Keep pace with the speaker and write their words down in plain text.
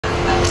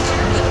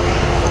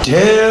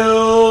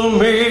Tell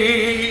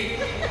me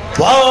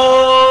why.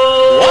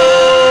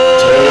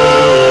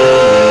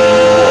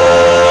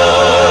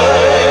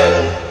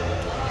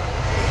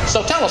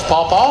 So tell us,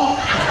 Paw Paw.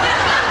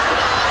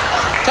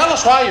 Tell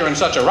us why you're in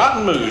such a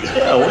rotten mood.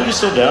 Yeah, what are you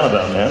so down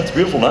about, man? It's a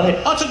beautiful night.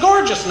 Oh, it's a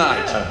gorgeous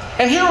night.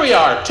 And here we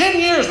are. 10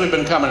 years we've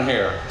been coming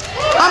here.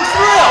 I'm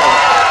thrilled.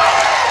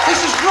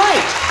 This is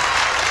great.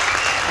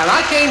 And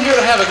I came here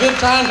to have a good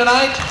time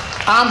tonight.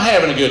 I'm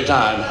having a good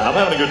time. I'm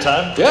having a good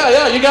time.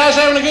 Yeah. You guys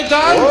having a good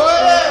time? Oh,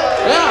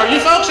 yeah. Yeah, are you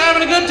folks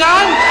having a good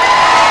time?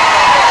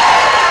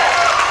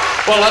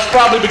 Well, that's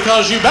probably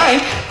because you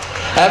bank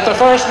at the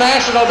First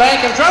National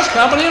Bank and Trust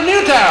Company of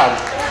Newtown.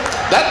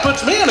 That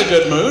puts me in a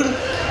good mood.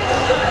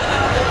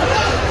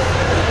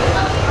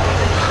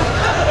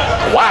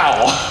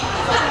 Wow.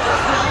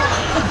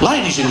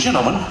 Ladies and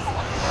gentlemen,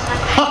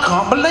 I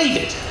can't believe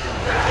it.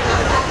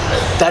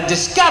 The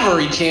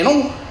Discovery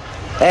Channel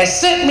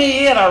has sent me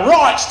here to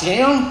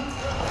Wrightstown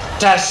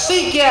to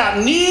seek out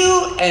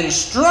new and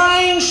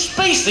strange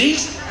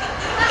species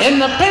in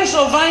the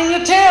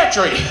Pennsylvania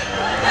Territory.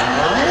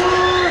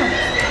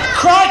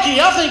 Crikey,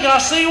 I think I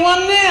see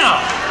one now.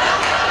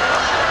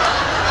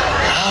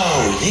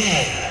 Oh,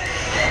 yeah.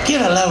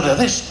 Get a load of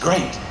this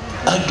great,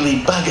 ugly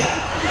bugger.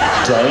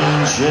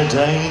 Danger,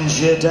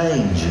 danger,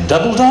 danger.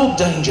 Double dog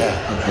danger.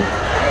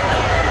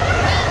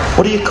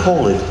 What do you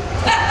call it?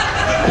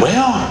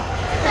 Well,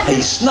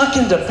 he snuck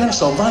into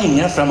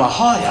Pennsylvania from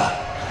Ohio.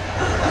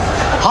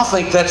 I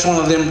think that's one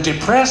of them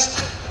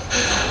depressed,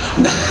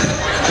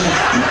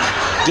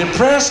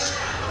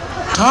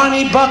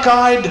 tiny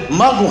buck-eyed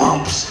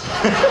mugwumps.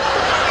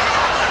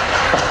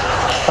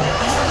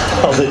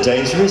 Oh, they're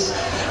dangerous?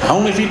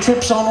 Only if he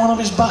trips on one of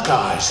his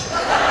buckeyes.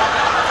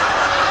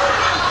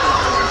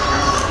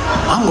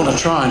 I'm going to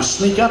try and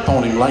sneak up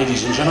on him,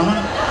 ladies and gentlemen,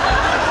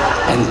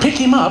 and pick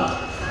him up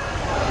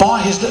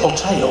by his little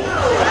tail.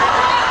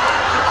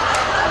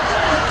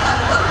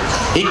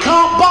 He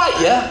can't bite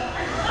you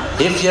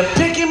if you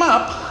pick him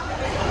up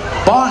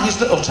by his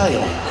little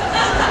tail.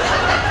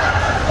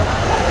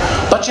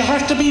 But you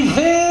have to be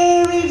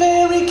very,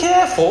 very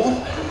careful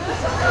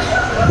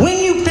when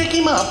you pick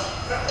him up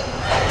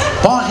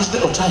by his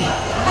little tail.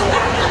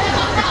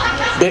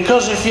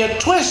 Because if you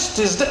twist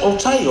his little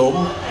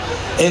tail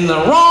in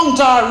the wrong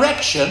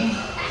direction,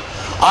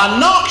 a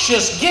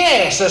noxious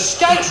gas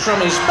escapes from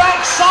his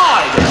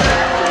backside.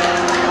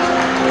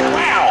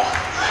 Wow,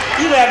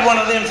 you had one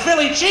of them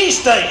Philly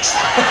cheesesteaks.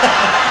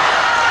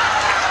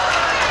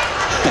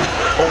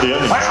 Hold the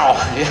onions. Wow,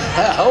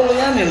 yeah, hold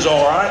the onions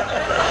all right.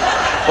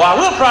 Well,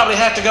 we'll probably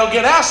have to go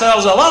get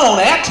ourselves a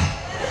loanette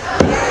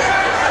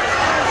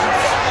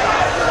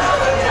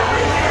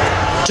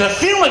to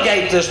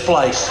fumigate this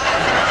place.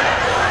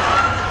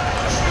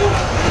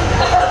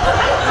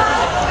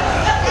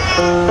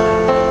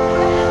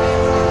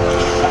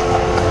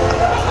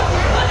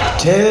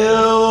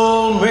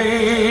 Tell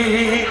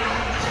me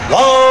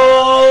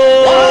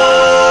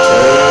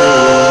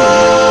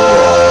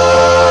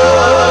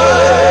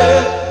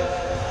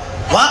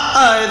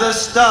why the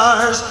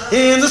stars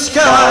in the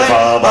sky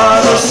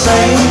are the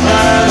same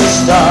kind of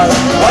stars.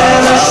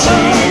 When I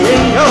see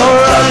in your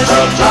eyes,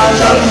 I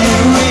love you,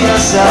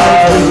 yes I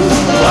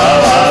do.